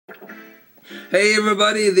Hey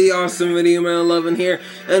everybody, the awesome Video Man 11 here,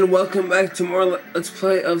 and welcome back to more Let's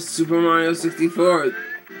Play of Super Mario 64.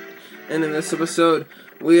 And in this episode,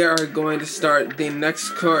 we are going to start the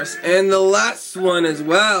next course, and the last one as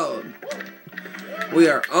well. We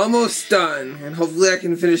are almost done, and hopefully I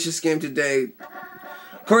can finish this game today.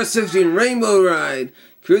 Course 15, Rainbow Ride.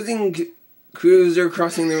 Cruiser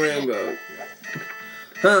crossing the rainbow.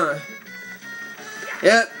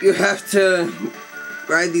 Yep, you have to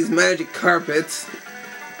ride these magic carpets,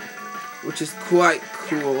 which is quite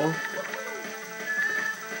cool.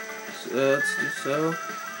 So let's do so.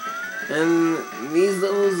 And these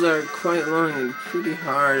levels are quite long and pretty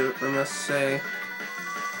hard, I must say.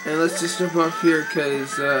 And let's just jump off here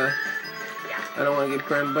because I don't want to get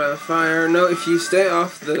burned by the fire. No, if you stay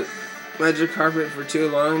off the magic carpet for too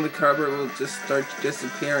long, the carpet will just start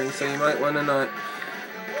disappearing. So you might want to not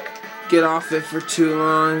get off it for too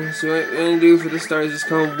long. So what we're gonna do for the star is just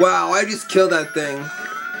come. Wow, I just killed that thing.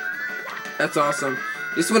 That's awesome.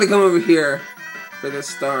 Just want to come over here for this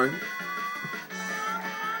star.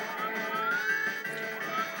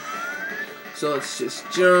 So let's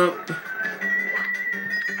just jump.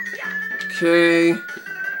 Okay.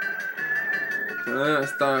 I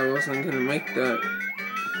thought I wasn't gonna make that.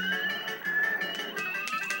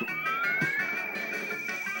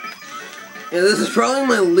 Yeah, this is probably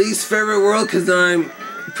my least favorite world because I'm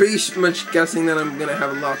pretty much guessing that I'm gonna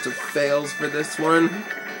have lots of fails for this one.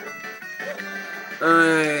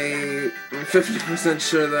 I'm 50%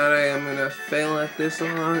 sure that I am gonna fail at this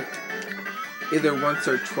a lot, either once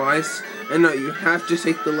or twice. And no, you have to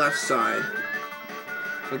take the left side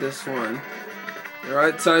for this one. The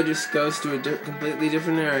right side just goes to a completely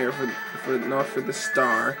different area not for the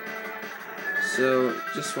star. So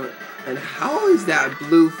just one. And how is that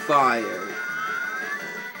blue fire?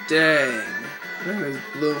 Dang, that is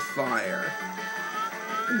blue fire.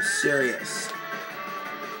 I'm serious.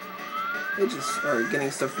 They just are getting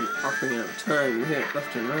stuff from Ocarina of Time. You hit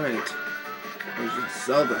left and right. Or just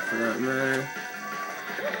Zelda for that matter.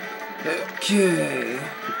 Okay.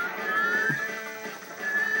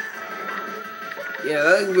 Yeah,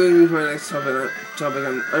 that will be my next topic.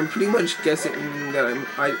 I'm pretty much guessing that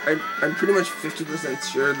I'm pretty much 50%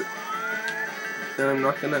 sure that I'm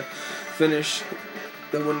not gonna finish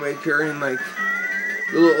the Wind Waker in like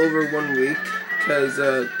a little over 1 week because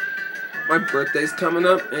my birthday's coming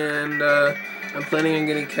up, and I'm planning on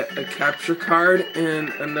getting a capture card and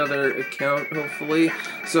another account hopefully,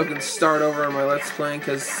 so I can start over on my Let's Playing,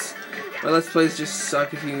 because my Let's Plays just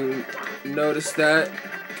suck if you notice that,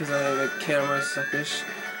 because I'm a camera suckish.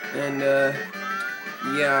 And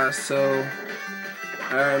yeah, so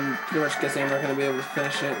I'm pretty much guessing I'm not going to be able to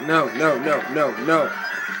finish it. No.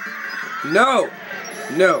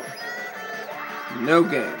 No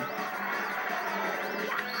game.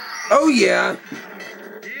 Oh yeah.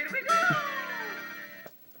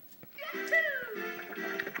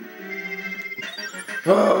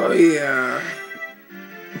 Oh yeah.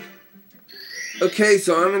 Okay,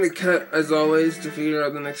 so I'm gonna cut as always to figure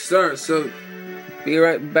out the next star. So be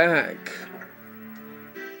right back.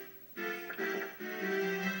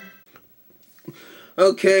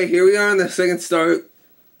 Okay, here we are on the second star,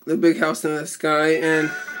 the big house in the sky,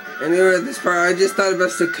 and anyway, at this part, I just thought it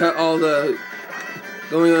best to cut all the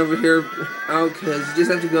going over here out, because you just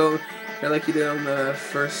have to go like you did on the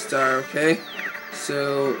first star, okay?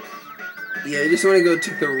 So, yeah, you just want to go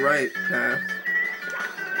to the right path.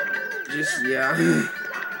 Just, yeah.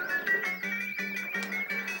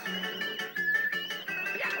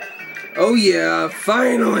 Oh yeah,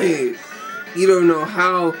 finally! You don't know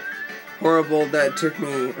how horrible that took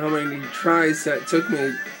me, how many tries that took me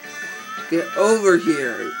to get over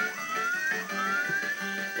here.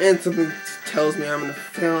 And something tells me I'm gonna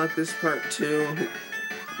fail at this part too.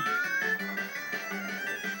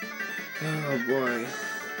 Oh boy.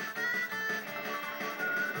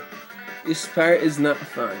 This part is not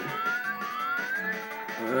fun.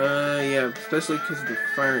 Yeah, especially because of the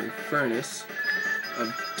fiery furnace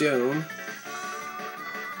of doom.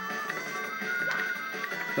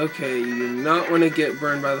 Okay, you do not want to get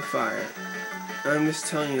burned by the fire. I'm just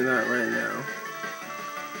telling you that right now.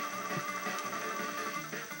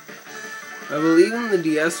 I believe in the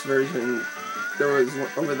DS version, there was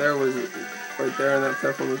over there was right there on that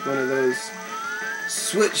platform was one of those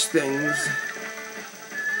switch things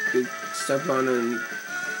you could step on and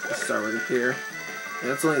the star would appear. And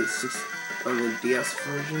that's only 6 on the DS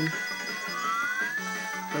version.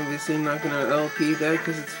 Obviously, I'm not gonna LP that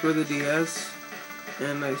because it's for the DS.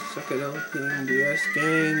 And I suck at LPing DS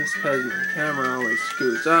games because my camera always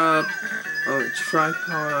screws up on the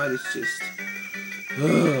tripod. It's just...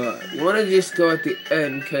 You want to just go at the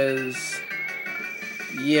end because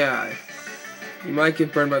Yeah, you might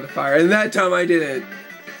get burned by the fire. And that time I did it.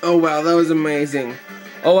 Oh wow, that was amazing.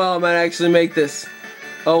 Oh wow, I might actually make this.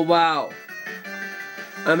 Oh wow.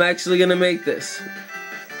 I'm actually gonna make this.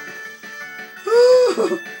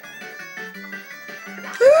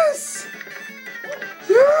 Yes!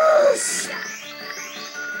 Yes!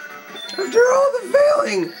 After all the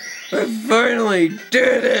failing, I finally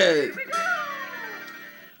did it!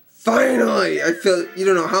 Finally! I feel, you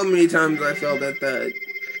don't know how many times I failed at that.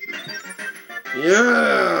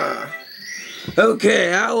 Yeah!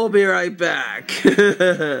 Okay, I will be right back.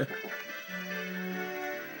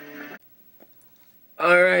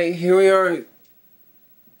 Alright, here we are at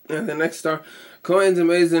the next star. Coins, a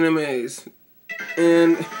maze, and a maze.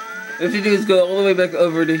 And what you do is go all the way back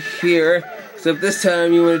over to here. Except this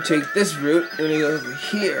time you want to take this route and you go over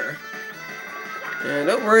here. And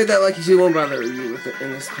don't worry that Lucky 2 won't bother you with it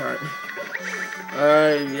in this part.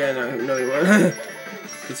 Yeah, no he won't.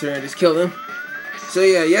 Considering I just killed him. So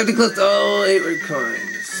yeah, you have to collect all 8 red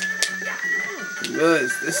coins.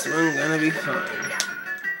 Because this one's gonna be fun.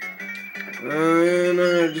 And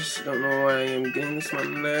I just don't know why I am getting this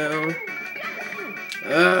one now.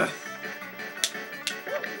 No.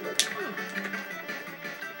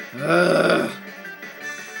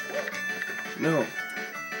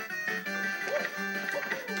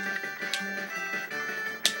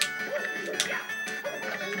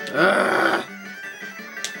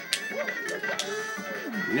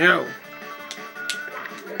 No.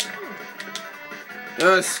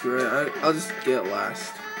 Oh, screw it. I'll just get it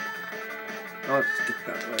last. I'll just get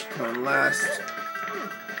that red coin last.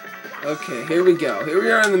 Okay, here we go. Here we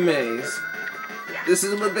are in the maze. This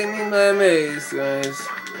is what they mean by a maze, guys.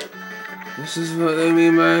 This is what they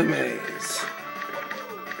mean by a maze.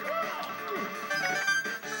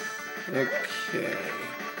 Okay.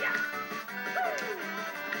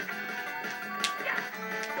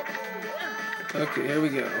 Okay, here we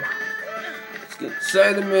go. Let's get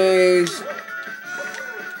inside the maze.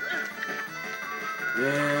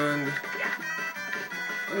 And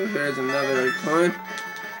oh, there's another red coin.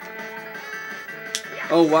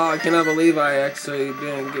 Oh wow, I cannot believe I actually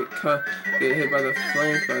didn't get hit by the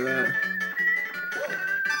flames by that.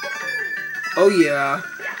 Oh yeah.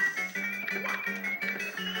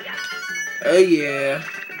 Oh yeah.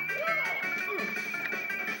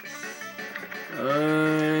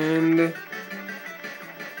 And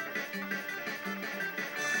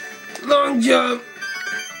long jump.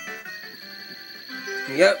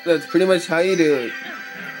 Yep, that's pretty much how you do it.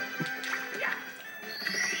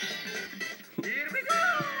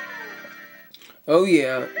 Oh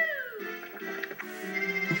yeah.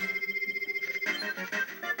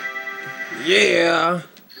 Yeah.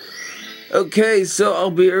 Okay, so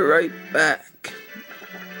I'll be right back.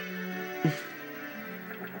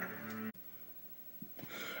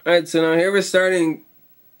 Alright, so now here we're starting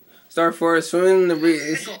Star Forest, swimming in the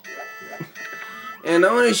breeze. And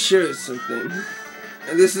I want to show you something.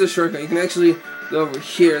 And this is a shortcut. You can actually go over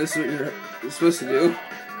here. This is what you're supposed to do.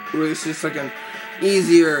 It's just like an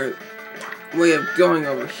easier way of going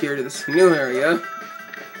over here to this new area.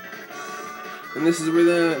 And this is where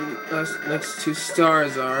the next 2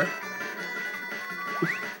 stars are.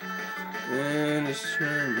 And just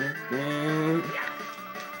trying to make that.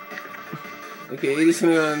 Okay, you're just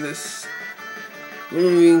gonna go on this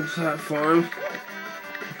moving platform.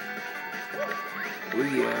 Oh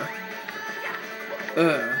yeah.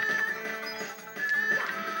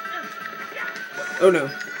 Oh no.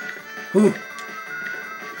 Whew.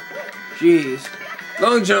 Jeez.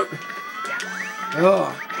 Long jump.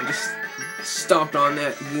 Oh, I just stomped on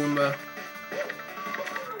that Goomba.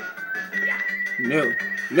 No.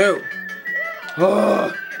 No.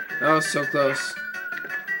 Oh, that was so close.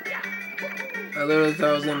 I literally thought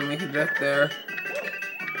I was going to make a death there,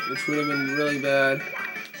 which would have been really bad.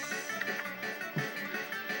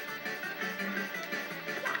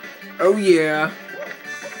 Oh yeah.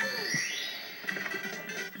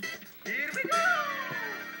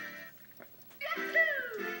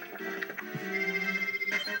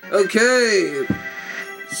 Okay,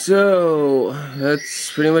 so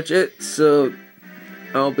that's pretty much it, so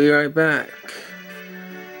I'll be right back.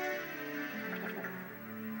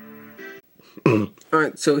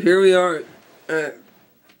 Alright, so here we are at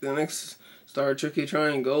the next Star Tricky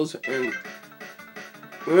Triangles, and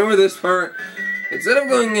remember this part, instead of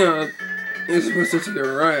going up, you're supposed to take a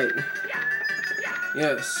right.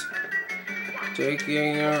 Yes,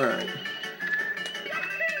 taking a right.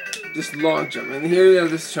 Just long jump, and here we have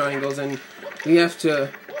this triangles, and we have to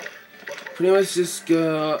pretty much just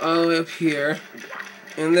go all the way up here,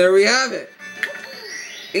 and there we have it.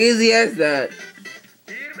 Easy as that.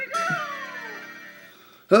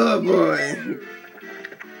 Oh boy.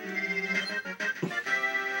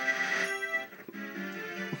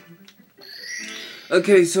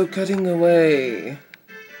 Okay, so cutting away.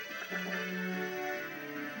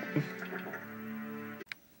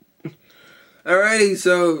 Alrighty,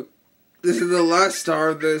 so this is the last star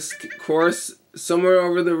of this course, Somewhere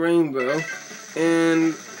Over the Rainbow.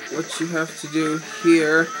 And what you have to do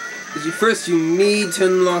here is you need to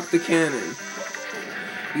unlock the cannon.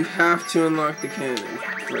 You have to unlock the cannon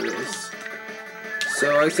for this.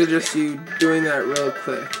 So I suggest you doing that real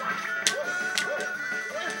quick.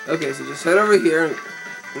 Okay, so just head over here,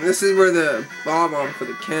 and this is where the bomb for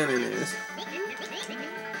the cannon is.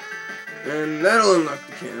 And that'll unlock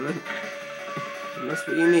the cannon. And that's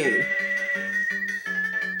what you need.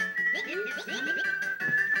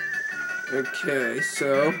 Okay,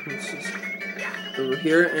 so let's just over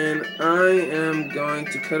here, and I am going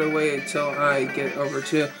to cut away until I get over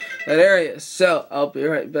to that area. So I'll be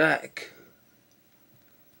right back.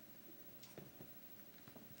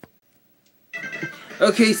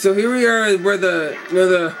 Okay, so here we are where the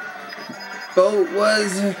the boat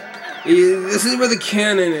was. This is where the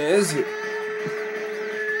cannon is,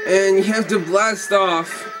 and you have to blast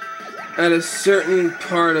off at a certain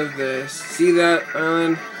part of this. See that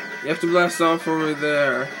island? You have to blast off over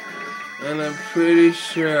there. And I'm pretty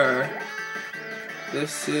sure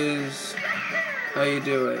this is how you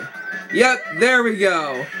do it. Yep, there we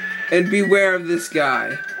go. And beware of this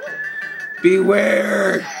guy.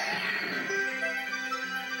 Beware.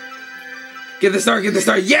 Get the star, get the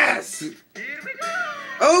star. Yes!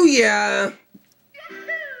 Oh yeah.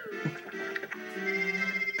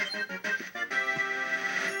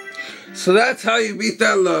 So that's how you beat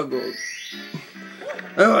that level.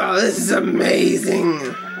 Oh wow, this is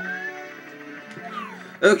amazing.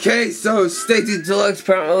 Okay, so stay tuned till next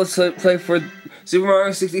part. Let's play for Super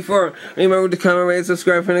Mario 64. Remember to comment, rate, and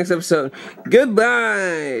subscribe for the next episode.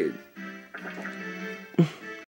 Goodbye!